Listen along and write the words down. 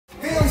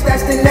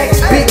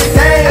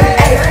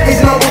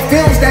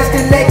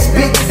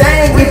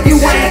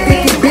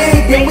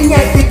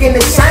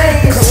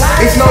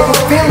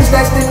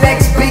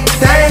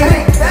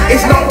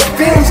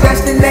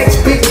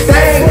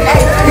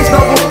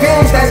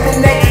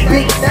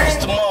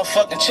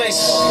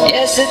chase.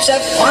 Yes, it's a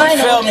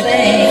final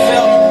thing.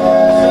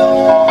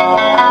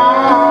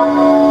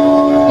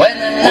 When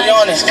the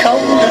night is cold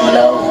and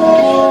low.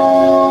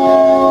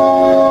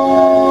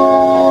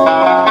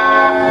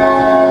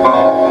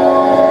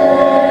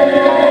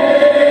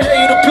 Pay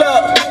you the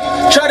plug.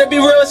 Try to be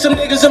real with some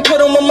niggas and put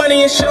on my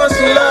money and show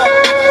some love.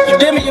 You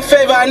did me a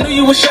favor, I knew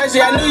you was shizzy,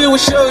 I knew you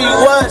was sure you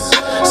was.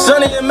 It's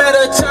only a matter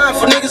of time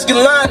for niggas get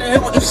lined and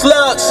hit with them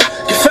slugs.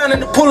 Get found in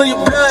the pool of your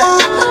blood.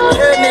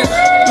 Yeah,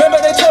 nigga.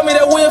 Remember they told me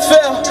that we'll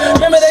fail.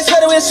 Remember they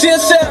said that we'll see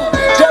ourselves.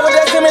 Devil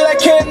that to me like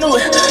Cam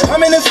Newton.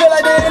 I'm in the field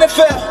like the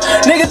NFL.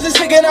 Niggas is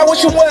sick and I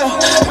wish them well.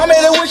 I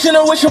made a wish and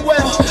I wish them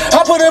well.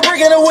 I put a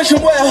brick in a wish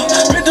them well.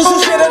 Been through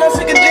some shit and I'm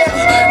sick of jail.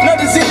 No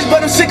diseases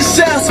but I'm sick of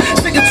cells.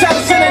 Sick of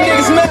titles in a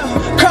nigga's mail.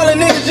 Calling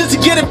niggas just to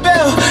get a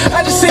bell.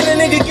 I just seen a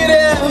nigga get it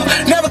out.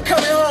 Never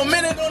coming home,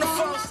 minute on the phone.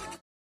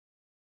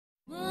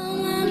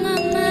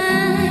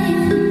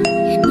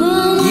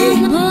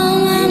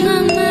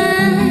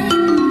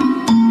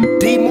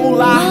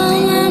 Moolah.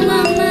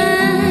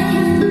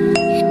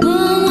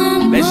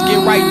 Let's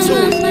get right to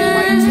it.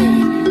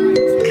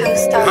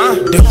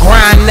 The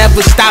grind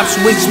never stops,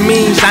 which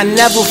means I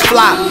never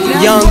flop.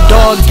 Young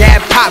dog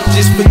got pop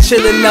just for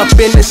chilling up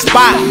in the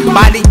spot.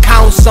 Body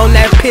counts on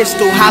that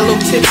pistol, hollow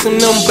tips on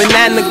them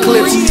banana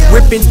clips.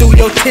 Ripping through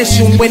your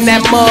tissue when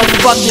that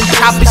motherfucking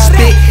chopper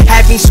spit.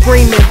 Have me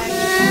screaming.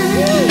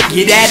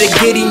 Get at it,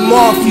 get him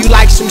off. You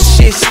like some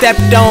shit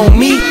stepped on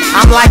me?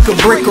 I'm like a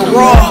brick of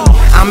raw.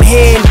 I'm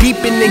heading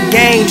deep in the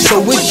game, so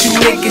what you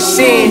niggas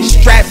saying?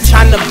 Strapped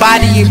tryna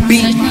body and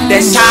beat.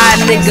 That's how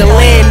a nigga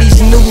land.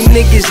 These new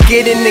niggas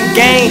get in the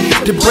game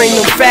to bring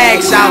them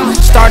fags out.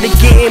 Started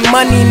getting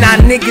money, now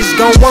niggas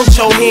gon' want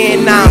your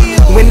hand now.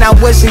 When I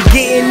wasn't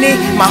getting it,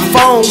 my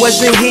phone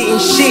wasn't hitting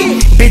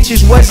shit.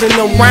 Bitches wasn't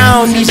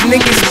around, these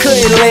niggas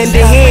couldn't lend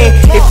a hand.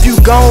 If you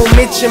gon'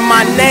 mention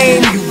my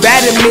name, you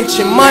better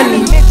mention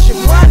money.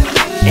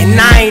 And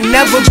I ain't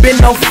never been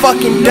no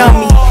fucking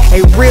dummy.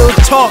 Hey, real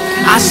talk,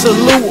 I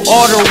salute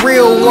all the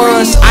real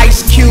ones.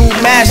 Ice Cube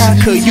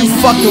Massacre, you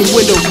fucking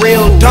with a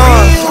real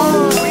don.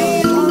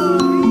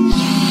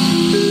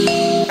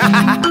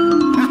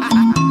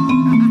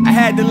 I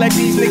had to let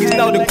these niggas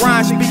know the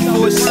grind speak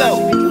for itself.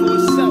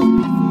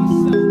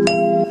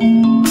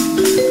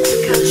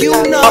 You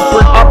know.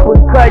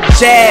 Uppercut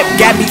jab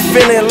got me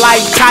feeling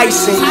like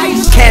Tyson.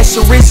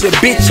 Cancer is a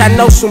bitch, I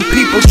know some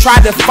people try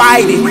to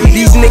fight it.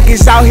 These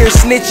niggas out here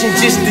snitching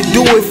just to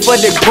do it for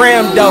the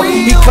gram though.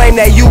 He claim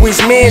that you his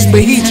mans,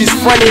 but he just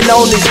frontin'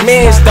 on his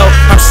mans though.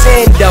 I'm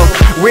saying though,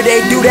 where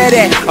they do that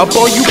at? Up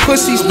on you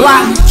pussies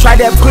block. Try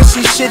that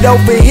pussy shit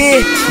over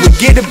here, we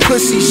get a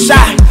pussy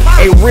shot.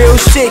 Ain't real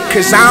shit,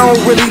 cause I don't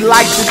really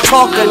like to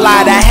talk a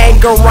lot. I hang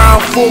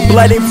around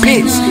full-blooded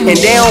pits, and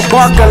they don't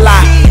bark a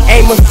lot.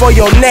 Aiming for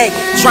your neck,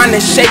 trying to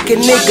shake a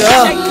nigga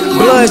up.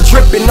 Blood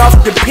dripping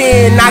off the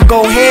pen, I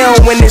go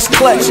ham when it's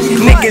clutch.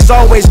 Niggas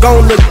always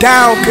gon' look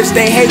down, cause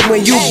they hate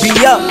when you be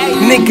up.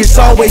 Niggas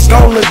always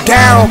gon' look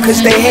down,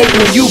 cause they hate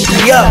when you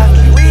be up.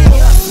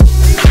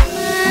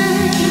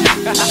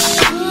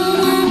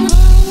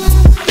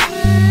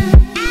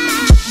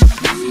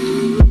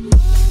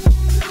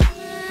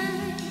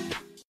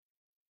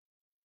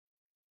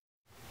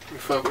 You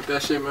fuck with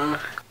that shit, man?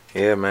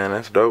 Yeah, man,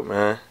 that's dope,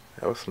 man.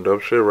 That was some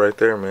dope shit right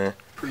there, man.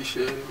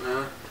 Appreciate it,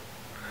 man.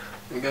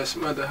 I got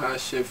some other hot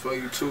shit for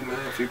you too,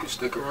 man, if you can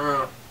stick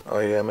around. Oh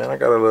yeah, man, I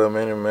got a little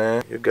minute,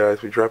 man. You guys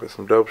be dropping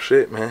some dope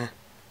shit, man.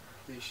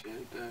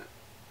 Appreciate that.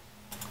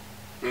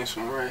 This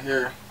one right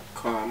here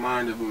called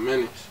Mind of a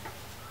Menace.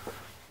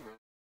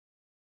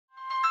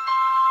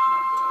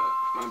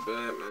 My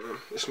bad, man.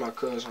 It's my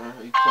cousin right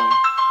here. He called me.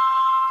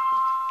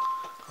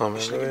 Oh, man,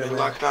 This go nigga ahead, been man.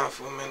 locked out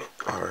for a minute.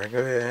 Alright, go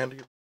ahead, handle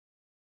it.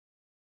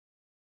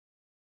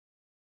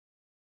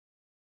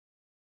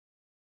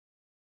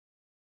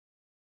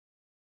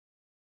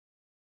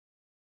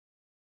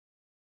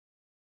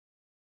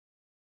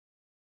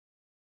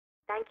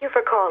 Thank you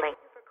for calling.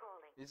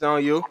 It's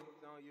on you.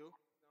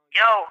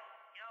 Yo,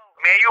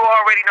 man, you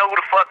already know who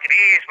the fuck it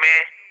is,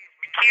 man.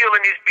 You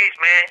killing this bitch,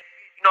 man.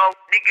 You know,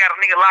 nigga got a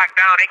nigga locked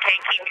down. They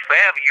can't keep me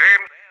forever, you hear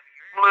me?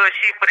 Little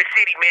shit for the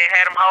city, man.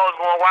 Had them hoes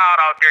going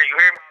wild out there, you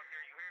hear me?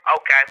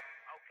 Okay.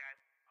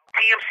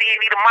 TMC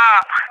need a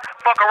mob.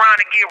 Fuck around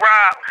and get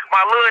robbed.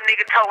 My little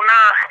nigga told 9.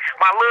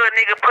 My little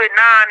nigga put 9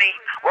 in.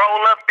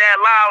 Roll up that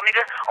loud,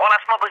 nigga. All I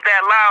smoke is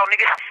that loud,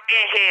 nigga.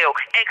 Inhale,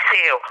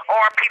 exhale.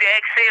 RP to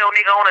exhale,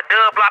 nigga, on a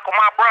dub block with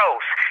my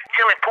bros.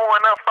 Chillin',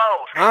 pulling up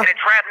foes. In a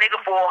trap, nigga,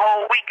 for a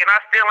whole week, and I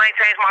still ain't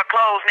changed my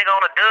clothes, nigga.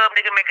 On a dub,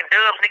 nigga, making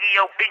dubs, nigga.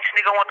 Yo, bitch,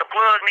 nigga, want the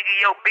plug, nigga.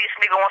 Yo, bitch,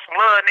 nigga, want some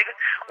love, nigga.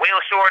 We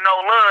don't short no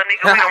love,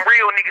 nigga. We them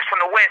real niggas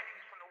from the West.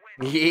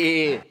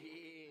 Yeah.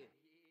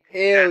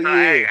 Hell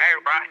yeah. Hey,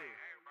 bro.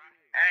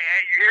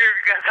 Hey, you hear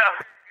me?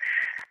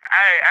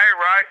 Hey,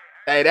 right.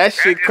 Hey, that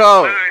shit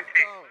cold.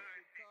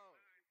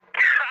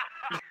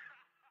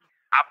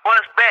 I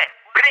bust back,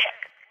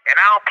 and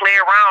I don't play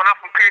around. I'm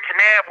from Puritan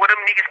Ave, where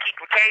them niggas keep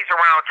them K's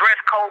around. Dress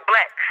code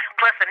black,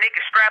 plus a nigga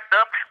strapped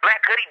up.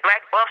 Black hoodie,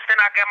 black buffs, then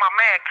I got my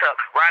mag tuck.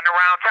 Riding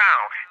around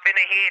town,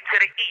 finna head to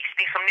the east.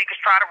 See some niggas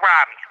try to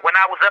rob me. When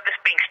I was up in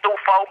Spinks, through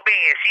 4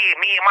 bins. Yeah,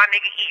 me and my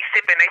nigga E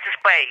sipping Ace of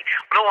Spade.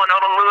 Blowing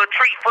on a little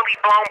tree, fully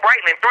blown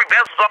Brightland. 3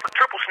 bezels off a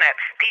triple snap.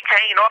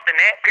 D-Tain off the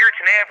net.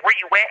 Puritan Ave, where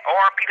you at?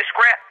 RP the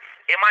scrap.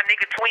 And my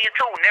nigga twin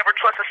too, never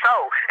trust a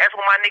soul. That's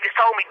what my niggas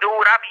told me,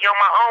 dude. I be on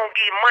my own,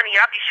 getting money.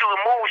 I be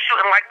shooting moves,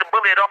 shooting like the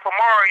bullet off of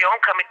Mario.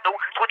 I'm coming through,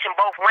 switching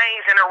both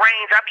lanes in the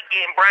range. I be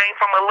getting brain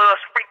from a little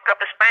freak up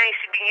in Spain.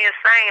 She be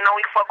insane,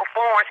 only fuck with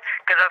foreigns,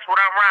 cause that's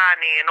what I'm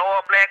riding in.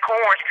 All black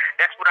horns,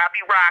 that's what I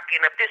be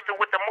rocking. A pistol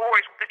with the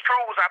Moors, with the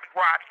trues I be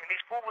watching.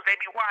 These fools, they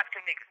be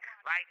watching niggas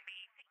like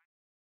me.